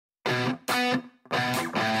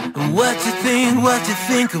What you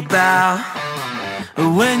think about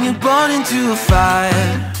when you're born into a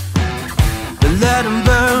fire? Let them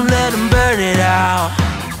burn it out.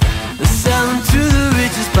 Sell them to the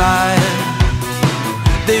richest buyer.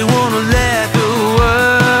 They wanna let the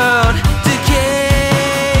world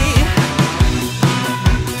decay.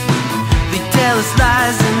 They tell us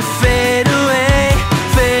lies and fade away,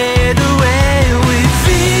 fade away. We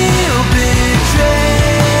feel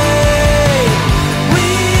betrayed. We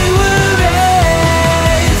were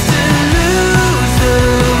raised to lose the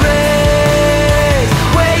race.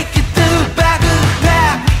 Wake at the back of the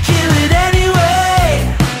pack, kill it anyway.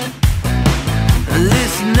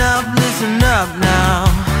 Listen up now,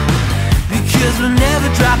 because we're never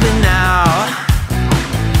dropping out.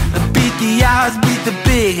 Beat the odds, beat the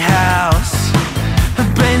big house. Our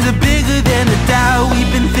brains are bigger than the doubt.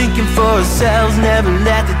 We've been thinking for ourselves, never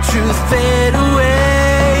let the truth fade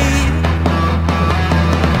away.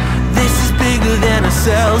 This is bigger than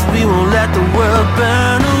ourselves, we won't let the world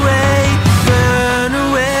burn away, burn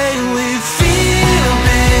away. We feel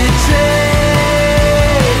betrayed.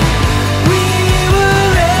 We were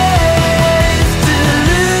raised to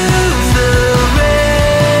lose the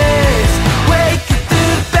race. Wake at the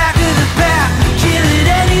back of the pack, kill it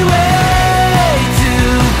anyway. To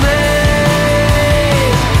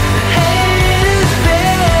blame, haters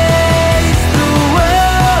face the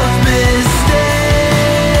world's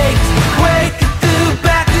mistakes. Wake at the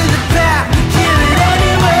back of the pack, kill it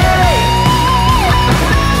anyway.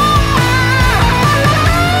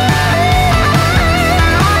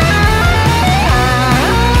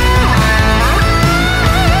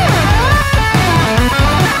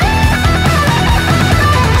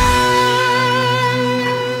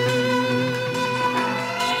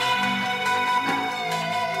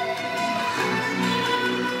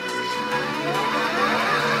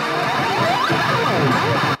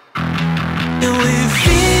 And we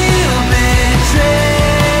feel betrayed.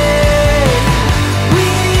 We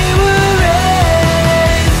were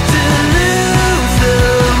raised to lose the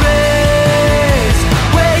race.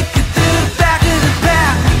 Wake at the back of the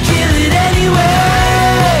pack, kill it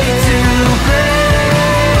anyway. To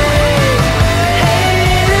blame,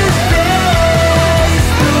 haters face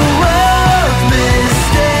the world's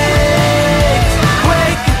mistakes.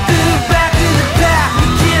 Wake at the back of the pack,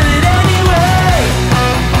 kill it anyway.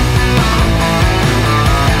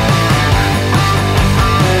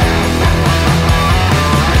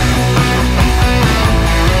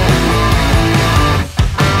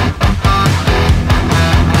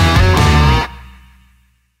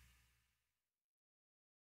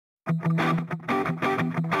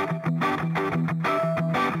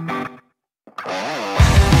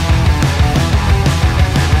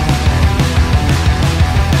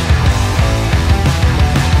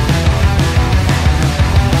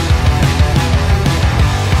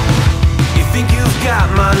 You think you've got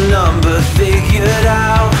my number figured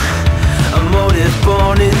out? A motive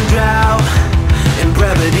born in drought and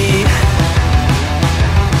brevity.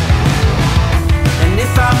 And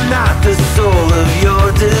if I'm not the soul of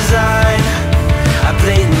your design, I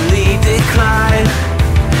blatantly decline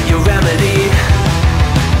your remedy.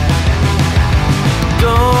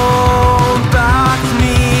 Don't box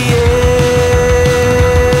me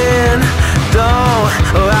in, don't,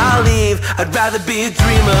 or I'll leave. I'd rather be a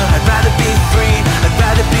dreamer, I'd rather be free, I'd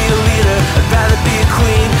rather be a leader, I'd rather be a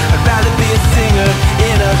queen, I'd rather be a singer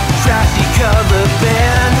in a trashy cover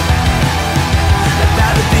band. I'd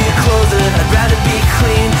rather be a closer, I'd rather be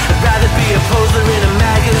clean, I'd rather be a poser in a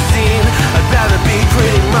magazine. I'd rather be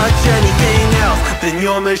pretty much anything else than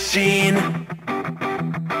your machine.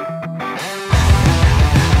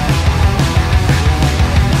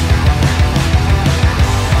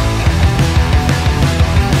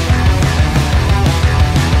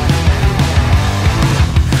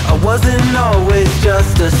 I wasn't always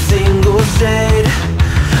just a single shade,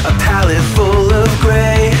 a palette full of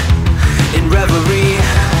gray in reverie.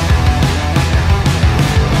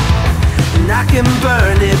 And I can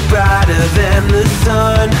burn it brighter than the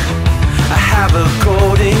sun. I have a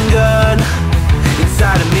golden gun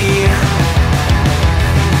inside of me.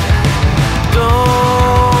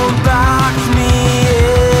 Don't box me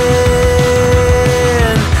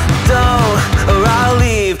in, don't, or I'll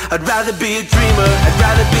leave. I'd rather be a dreamer, I'd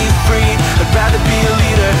rather be free, I'd rather be a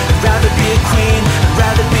leader, I'd rather be a queen, I'd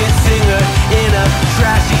rather be a singer in a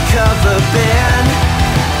trashy cover band.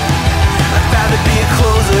 I'd rather be a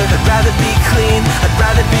closer, I'd rather be clean, I'd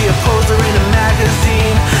rather be a poser in a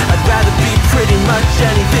magazine. I'd rather be pretty much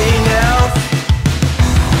anything else.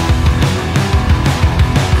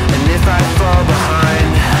 And if I fall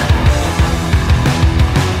behind,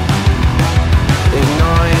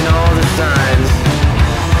 ignoring all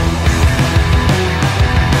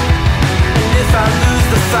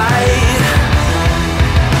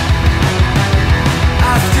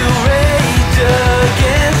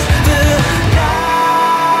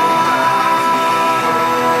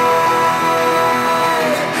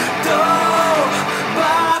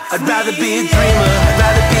be a dreamer, I'd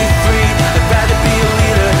rather be free, I'd rather be a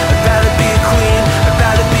leader, I'd rather be a queen, I'd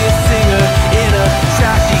rather be a singer in a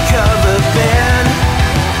trashy cover band.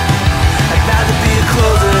 I'd rather be a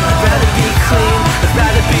closer, I'd rather be clean, I'd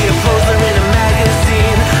rather be a poser in a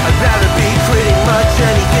magazine, I'd rather be pretty much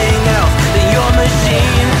anything else than your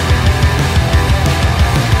machine.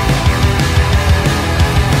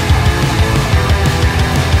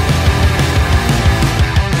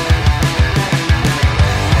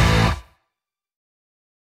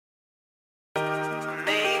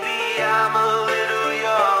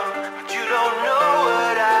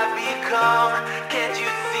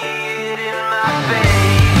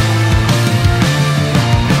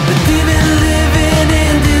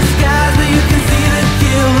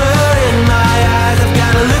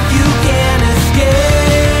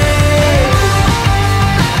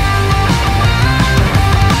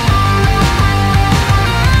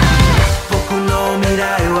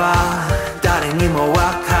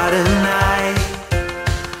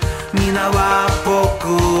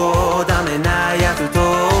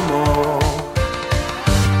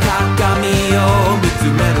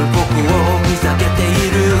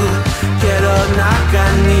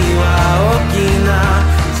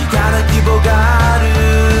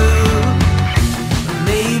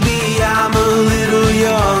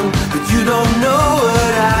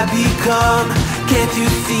 Can't you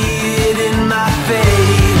see it in my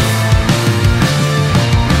face?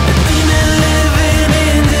 A demon living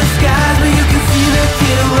in disguise, but you can see the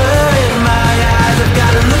killer in my eyes. I've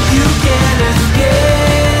got a look you can't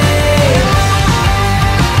escape.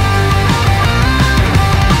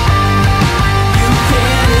 You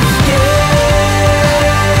can't escape.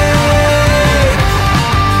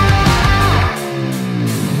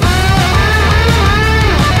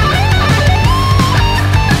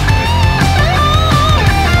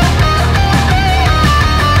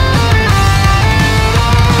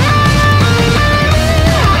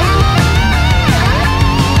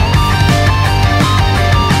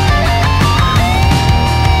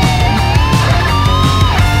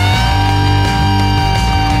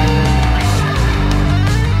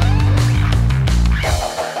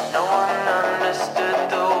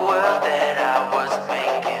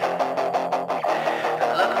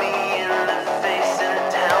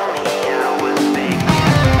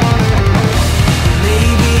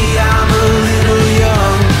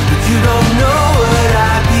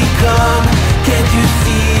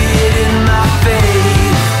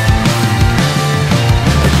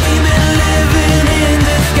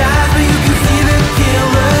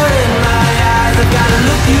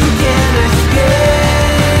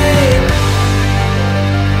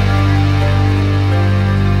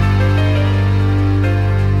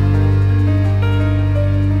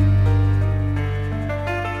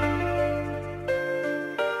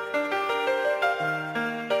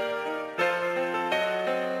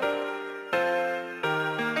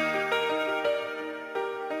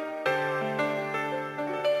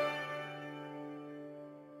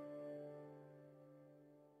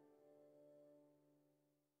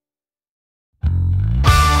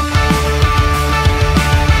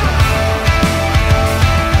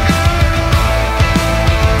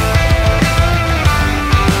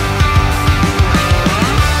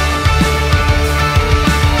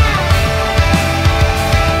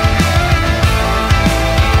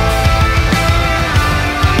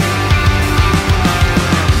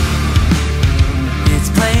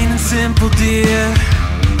 Dear,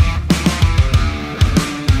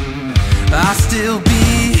 I'll still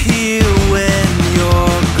be here when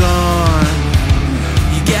you're gone.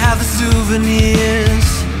 You gather souvenirs,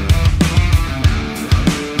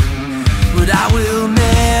 but I will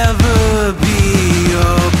never be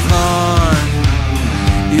your pawn.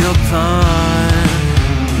 Your pawn.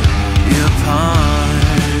 Your pawn.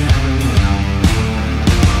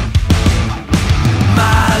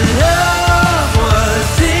 My love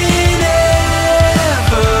was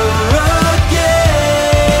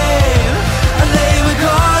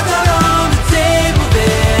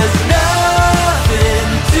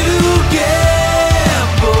yeah.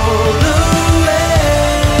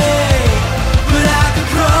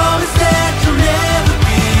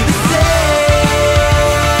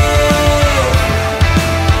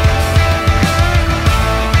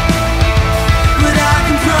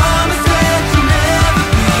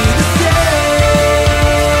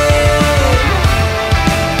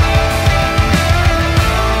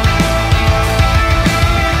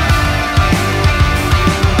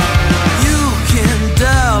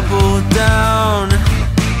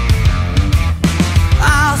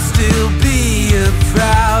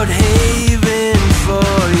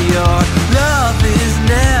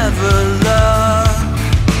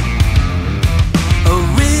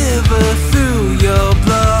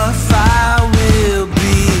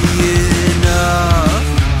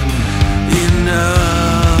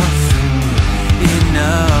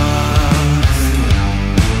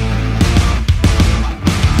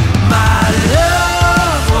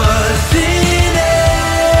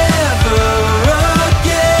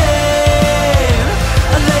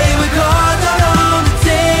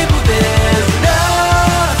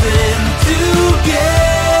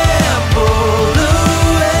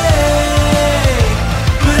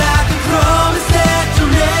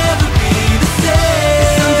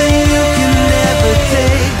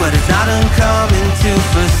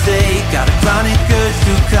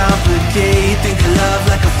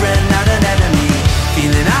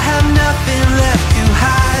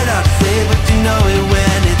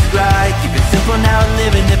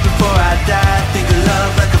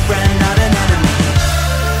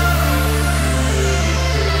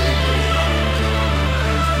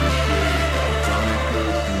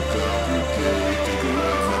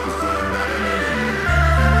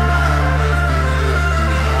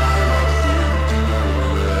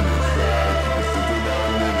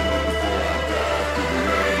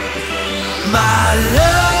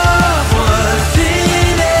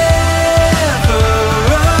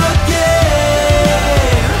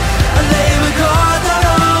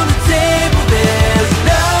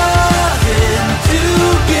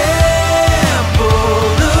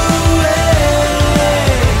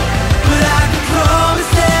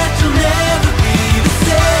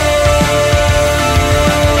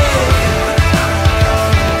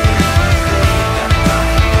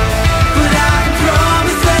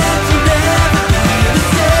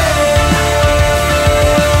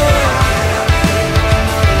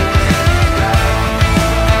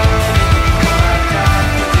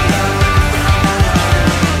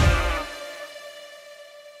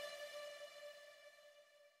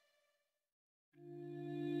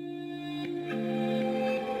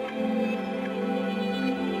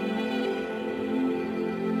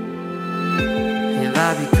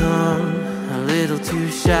 I become a little too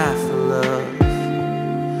shy for love?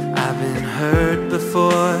 I've been hurt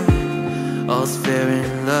before. All's fair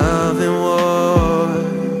in love and war.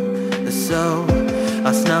 So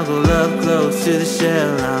I'll snuggle up close to the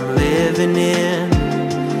shell I'm living in.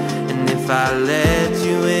 And if I let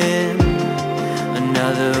you in,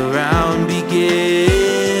 another round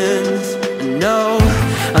begins. No,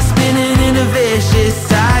 I'm spinning in a vicious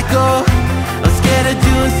cycle. I'm scared of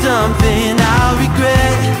doing something I'll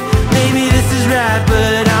regret. Maybe this is right,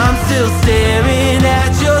 but I'm still staring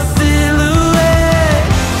at your silhouette.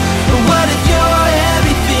 What if you're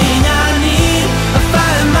everything I need? A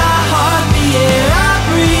fire in my heart, the air I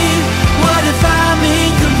breathe. What if I'm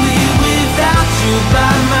incomplete without you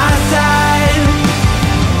by my side?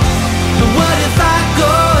 What if I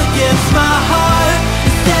go against my heart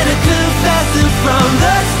instead of confessing from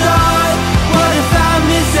the start? What if I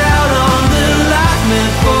miss out on the life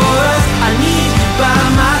meant for us? I need you by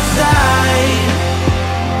my side.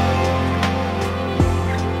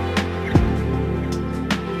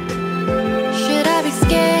 Should I be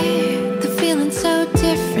scared? The feeling's so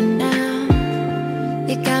different now.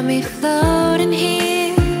 You got me floating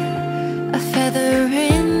here, a feather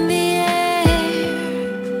in the air.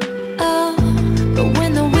 Oh, but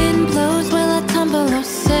when the wind blows, will I tumble or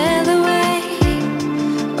sail away?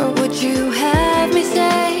 Or would you have me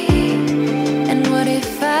stay? And what if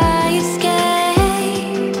I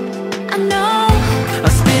escape? I know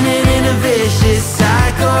I'm spinning in a vicious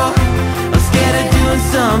cycle. I'm scared of doing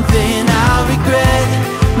something I'll regret.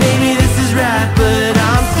 Maybe this is right, but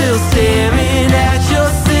I'm still staring at your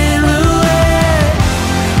silhouette.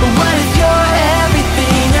 What if you're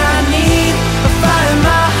everything I need? A fire in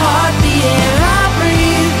my heart, the air I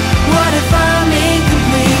breathe. What if I'm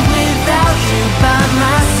incomplete without you by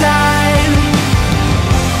my side?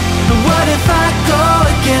 What if I go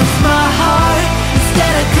against my heart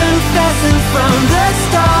instead of confessing from the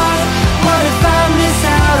start? What if I miss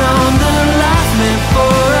out on the life meant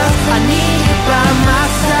for us? I need you by my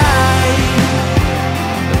side,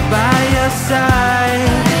 by your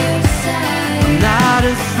side. I'm not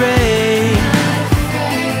afraid.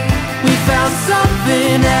 We found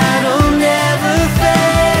something that'll never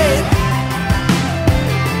fade.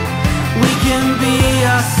 We can be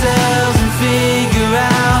ourselves and figure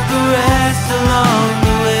out the rest along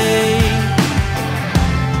the way.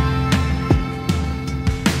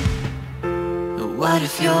 What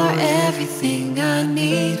if you're everything I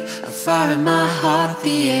need? A fire in my heart,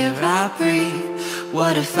 the air I breathe.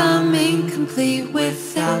 What if I'm incomplete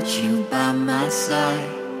without you by my side?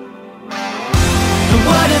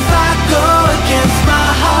 What if I go against my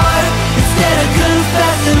heart instead of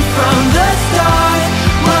confessing from the start?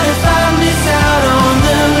 What if I miss out on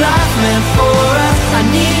the life meant for us? I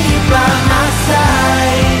need you by my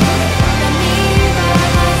side. I need you by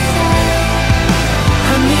my side.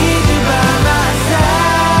 I need you by my side.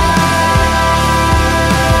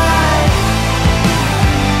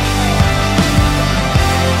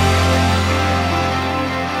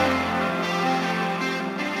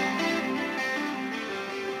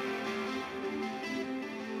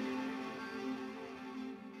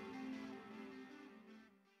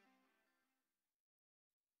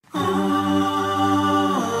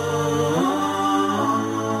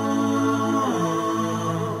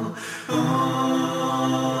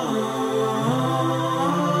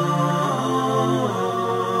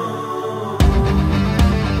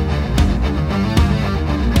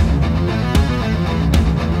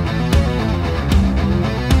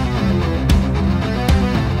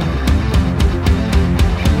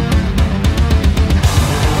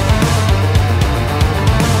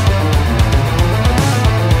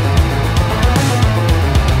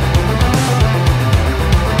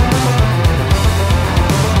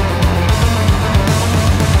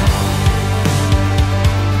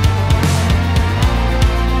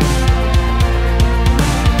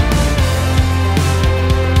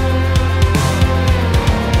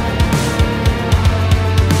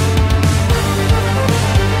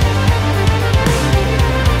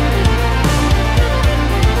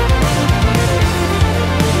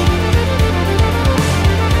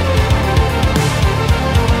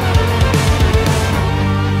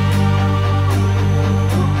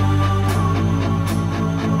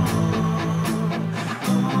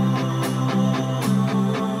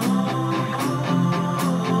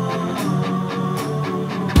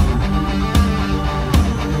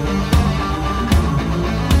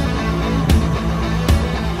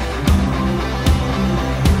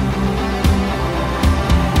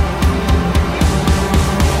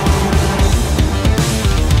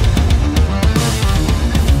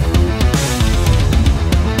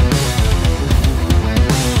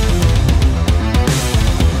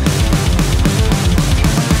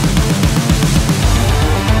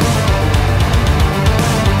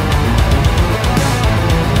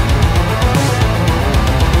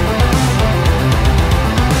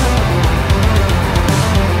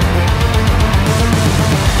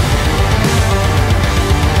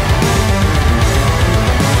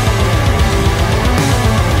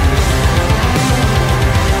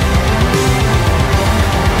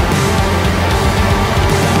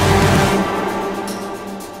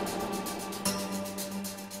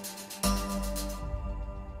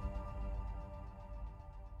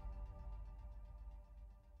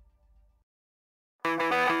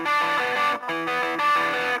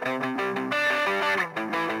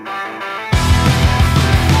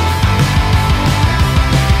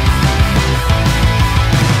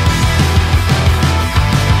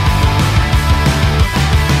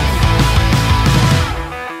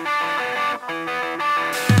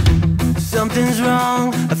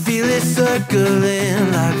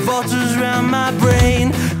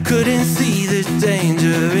 this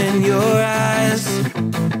danger in your eyes.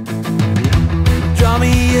 Draw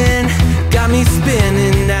me in, got me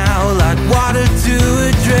spinning now like water to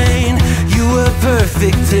a drain. You were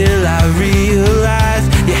perfect till I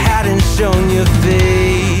realized you hadn't shown your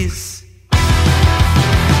face.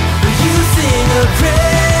 You sing a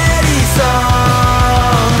pretty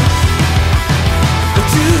song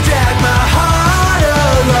to drag my heart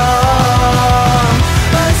along,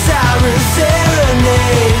 a siren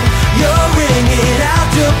serenade. You're ringing out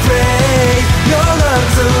your praise. Your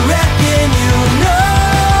love's a wreck and you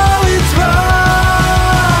know it's wrong.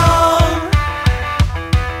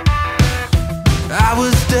 I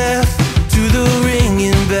was deaf to the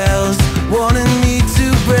ringing bells, wanting me to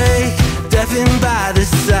break, deafened by the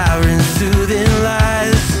sirens' soothing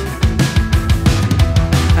lies.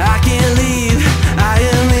 I can't leave, I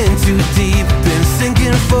am in too deep, been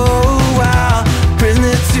sinking for a while,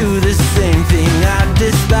 prisoner to the same thing I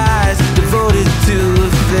despise, devoted to a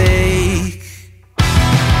fake.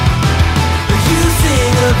 You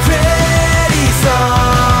sing a pretty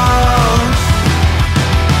song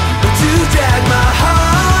to drag my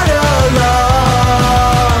heart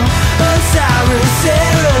along, a siren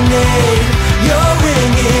serenade. You're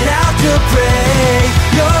ringing out your praise.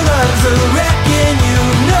 Your love's a wreck and you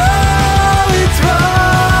know it's wrong.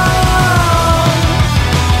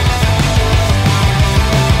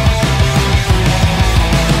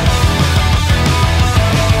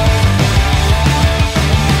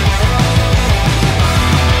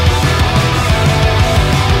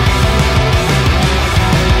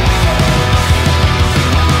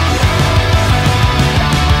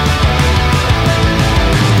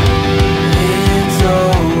 It's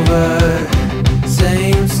over,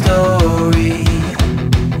 same story.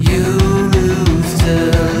 You lose to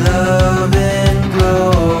love and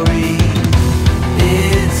glory.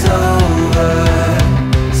 It's over,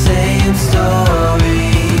 same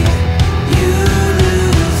story. You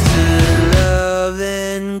lose to love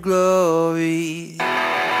and glory.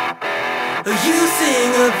 You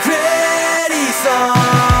sing a pretty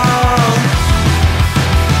song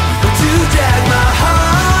to drag my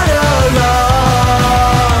heart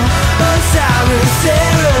along, a siren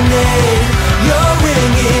serenade. You're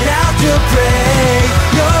ringing out your praise.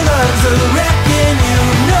 Your love's a wreck and you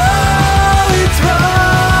know it's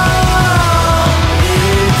wrong.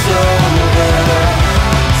 It's over,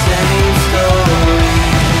 same story.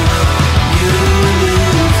 You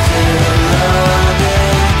lose to love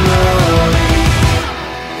and glory.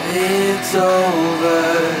 It's over,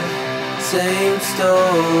 same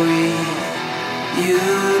story. You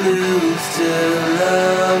lose to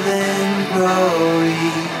love and glory.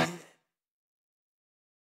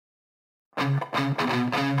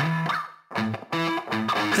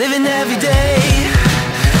 Living every day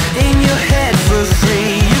in your head for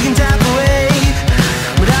free. You can tap away,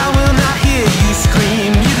 but I will not hear you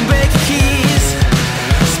scream. You can break your keys,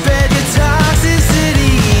 spread your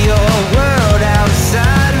toxicity, your world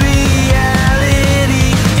outside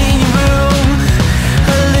reality. In your room,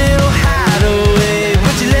 a little hideaway,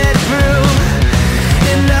 but you let it through.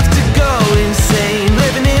 Enough to go insane,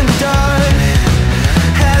 living in the dark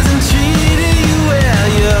hasn't treated you well.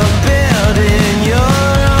 You're building your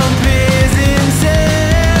own prison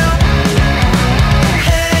cell.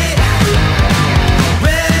 Hey,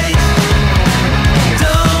 wait,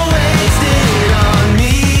 don't waste it on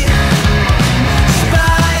me.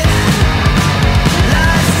 Spite,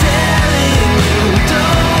 lies telling you,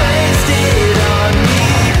 don't waste it on me.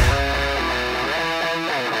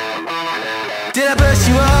 Did I brush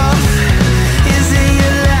you off? Is it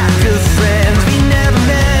your lack of friends? We never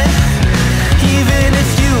met, even if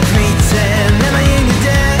you pretend. Am I in your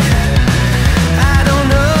debt? I don't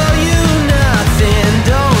owe you nothing.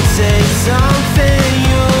 Don't say something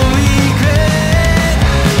you'll regret.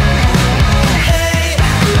 Hey,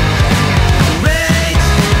 wait,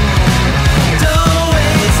 don't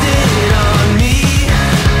waste it on me.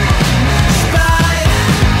 Spite,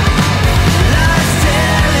 lies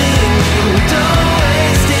telling you, don't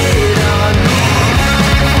waste it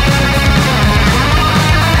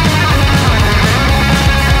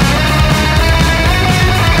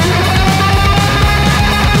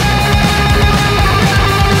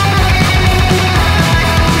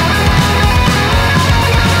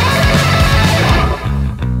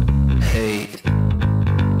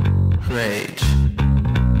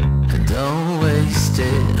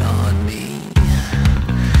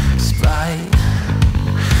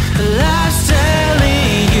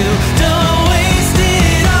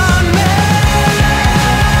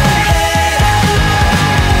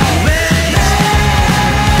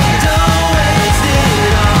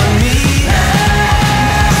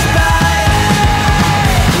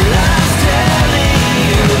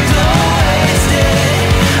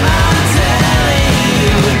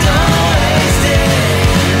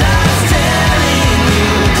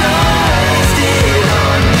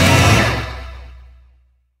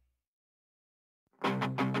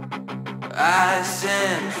ice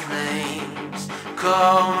and flames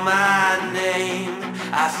call my name.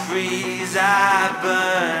 I freeze, I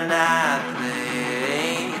burn, I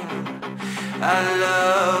blame. I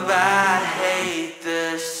love, I hate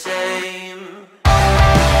the same.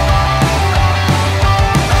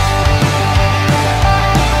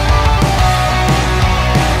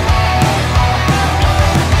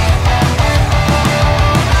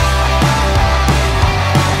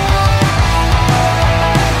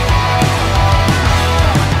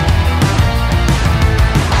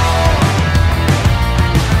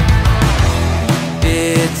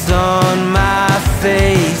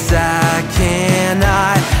 I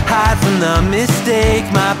cannot hide from the mistake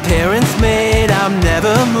my parents made. I'm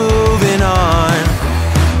never moving on.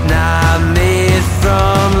 Not made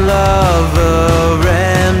from love, a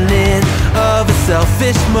remnant of a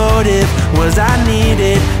selfish motive. Was I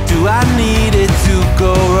needed? Do I need it to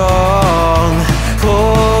go wrong?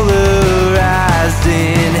 Polarized,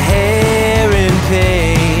 inherent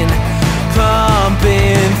pain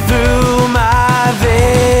pumping through my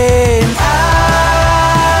veins.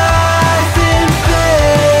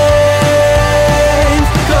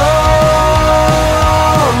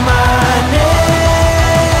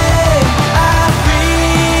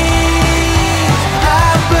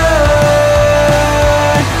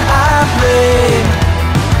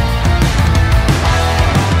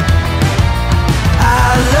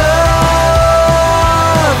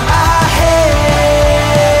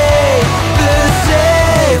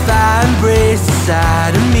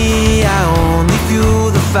 Inside of me, I only fuel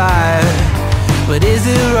the fire. But is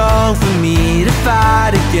it wrong for me to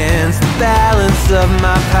fight against the balance of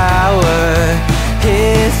my power?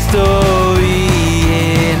 History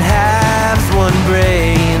in halves, one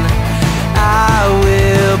brain. I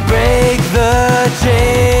will break the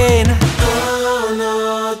chain. Oh no,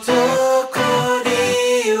 toko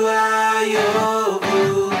ni wa yobu.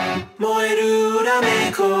 Moeru rame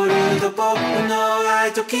koru to boku no ai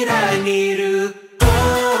to kirai ni iru.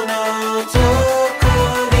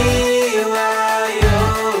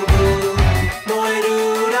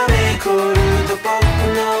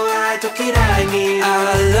 I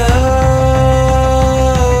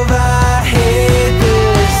love, I hate the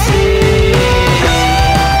same.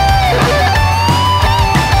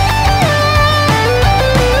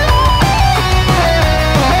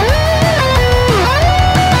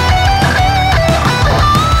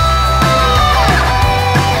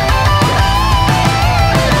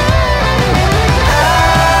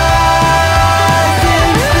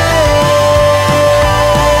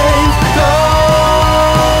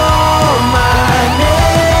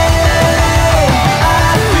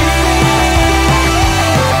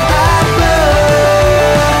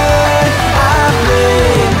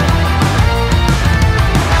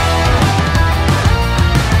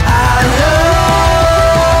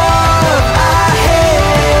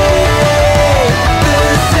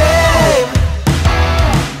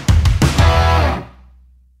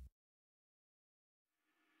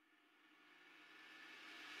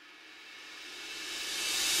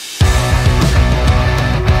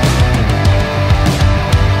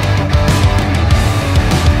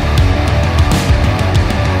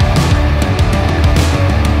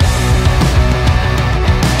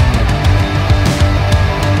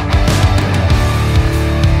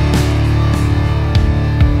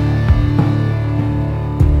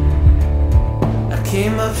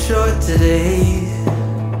 Came up short today.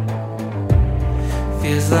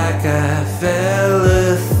 Feels like I fell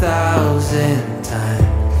 1,000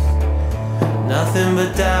 times. Nothing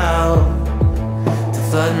but doubt to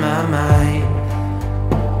flood my mind.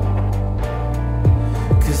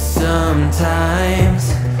 'Cause sometimes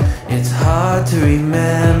it's hard to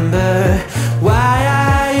remember why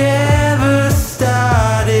I ever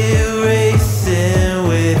started racing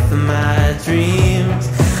with my dreams.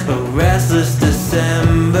 A restless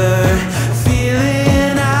December,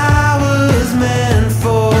 feeling I was meant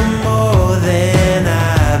for more than I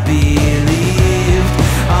believed.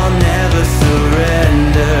 I'll never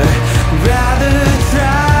surrender, rather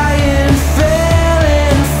try and fail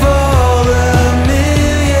and fall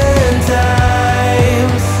 1,000,000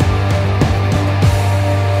 times.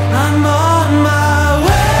 I'm all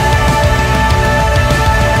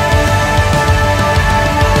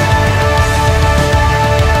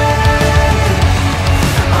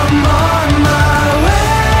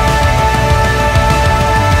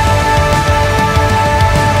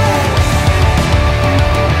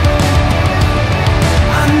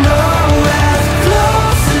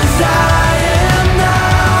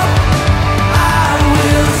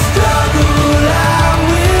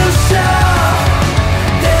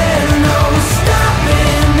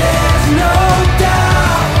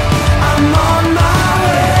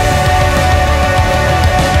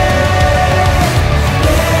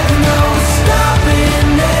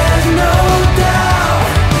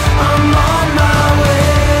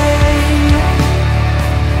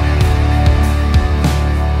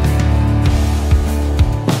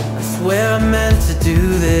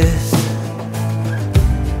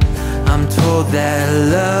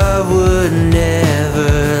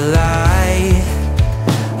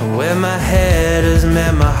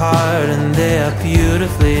apart and they are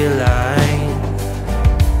beautifully aligned.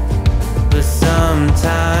 But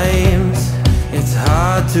sometimes it's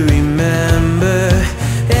hard to remember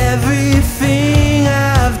everything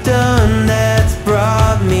I've done that's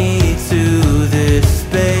brought me to this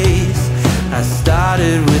space. I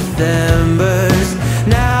started with embers,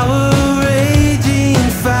 now a raging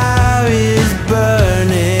fire is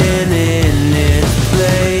burning in its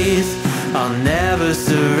place. I'll never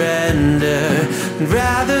surrender, I'd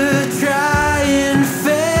rather try and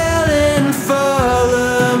fail and fall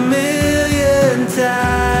a million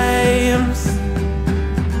times.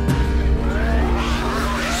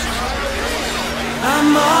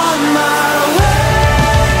 I'm on my way.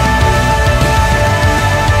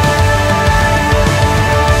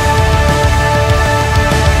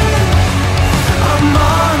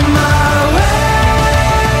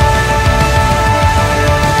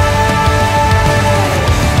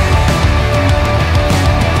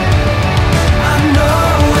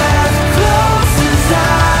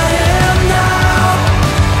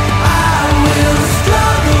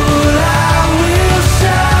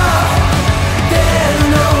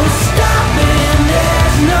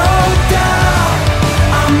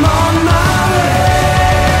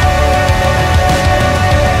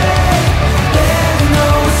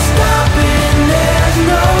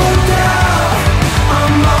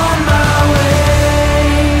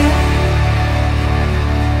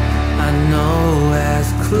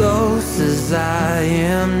 As I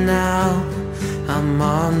am now, I'm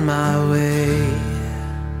on my way.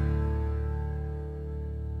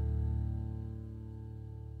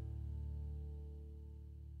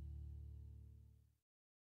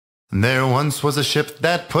 There once was a ship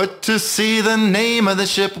that put to sea. The name of the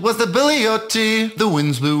ship was the Billy O.T. The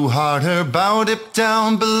winds blew hard, her bow dipped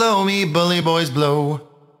down. Below me, bully boys blow.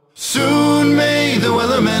 Soon may the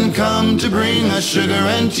Wellerman come to bring us sugar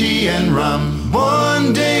and tea and rum.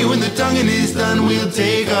 One day when the tonguing is done, we'll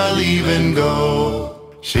take our leave and go.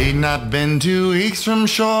 She'd not been 2 weeks from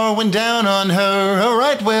shore when down on her a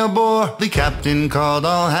right whale bore. The captain called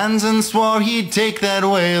all hands and swore he'd take that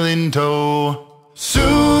whale in tow.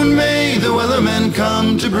 Soon may the Wellerman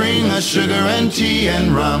come to bring us sugar and tea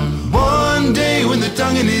and rum. One day when the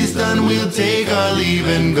tonguing is done, we'll take our leave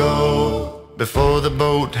and go. Before the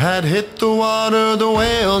boat had hit the water, the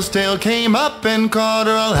whale's tail came up and caught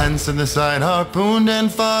her. All hands to the side harpooned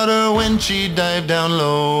and fought her when she dived down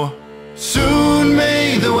low. Soon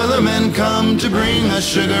may the Wellerman come to bring us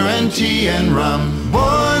sugar and tea and rum.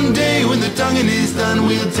 One day when the tonguing is done,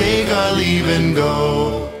 we'll take our leave and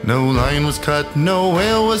go. No line was cut, no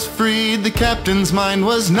whale was freed. The captain's mind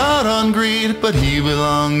was not on greed, but he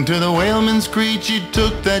belonged to the whaleman's creed. She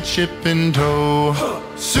took that ship in tow.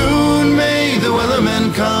 Soon may the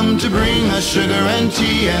Wellerman come to bring us sugar and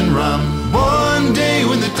tea and rum. One day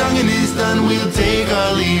when the tonguing is done, we'll take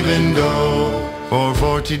our leave and go. For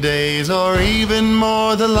 40 days or even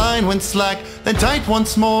more, the line went slack, then tight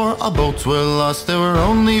once more. Our boats were lost, there were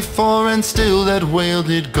only 4, and still that whale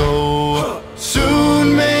did go.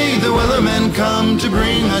 Soon may the Wellerman come to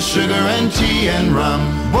bring us sugar and tea and rum.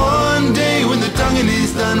 One day when the tonguing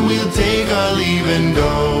is done, we'll take our leave and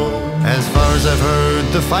go. As far as I've heard,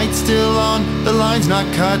 the fight's still on. The line's not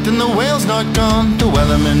cut and the whale's not gone. The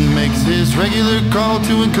Wellerman makes his regular call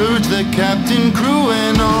to encourage the captain, crew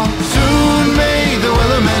and all. Soon may the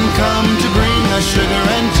Wellerman come to bring us sugar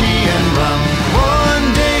and tea and rum. One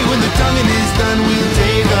day when the tonguing is done, we'll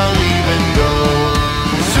take our leave and go.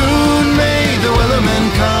 Soon may the Wellerman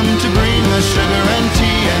come to bring us sugar and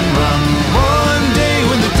tea and rum. One day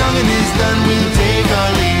when the tonguing is done, we'll take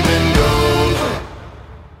our leave and go.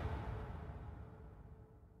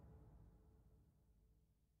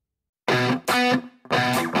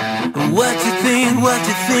 What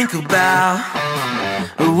you think about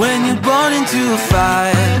when you're born into a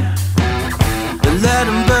fire? Let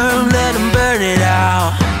them burn it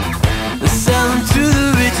out. Sell them to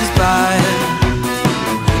the richest buyer.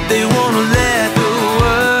 They wanna let the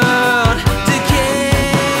world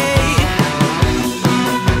decay.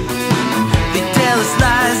 They tell us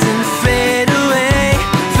lies and fade away,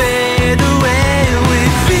 fade away. We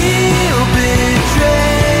feel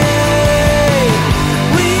betrayed.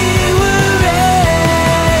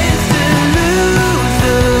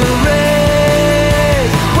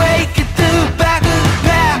 Wake at the back of the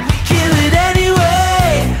pack, kill it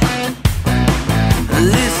anyway.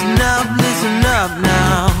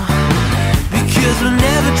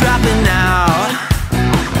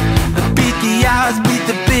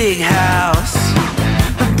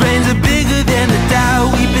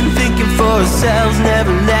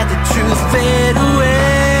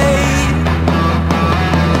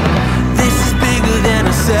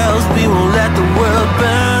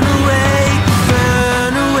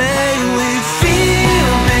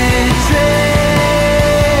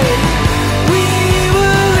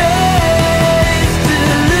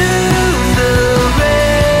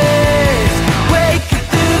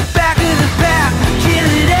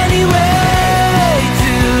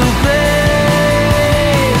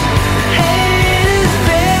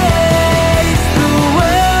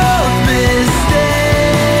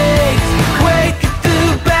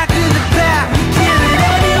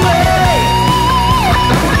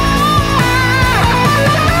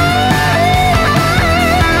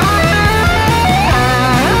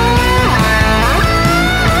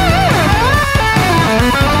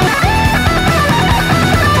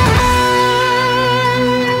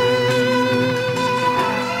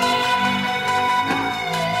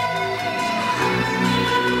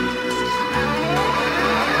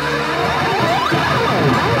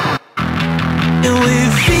 And we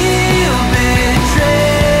feel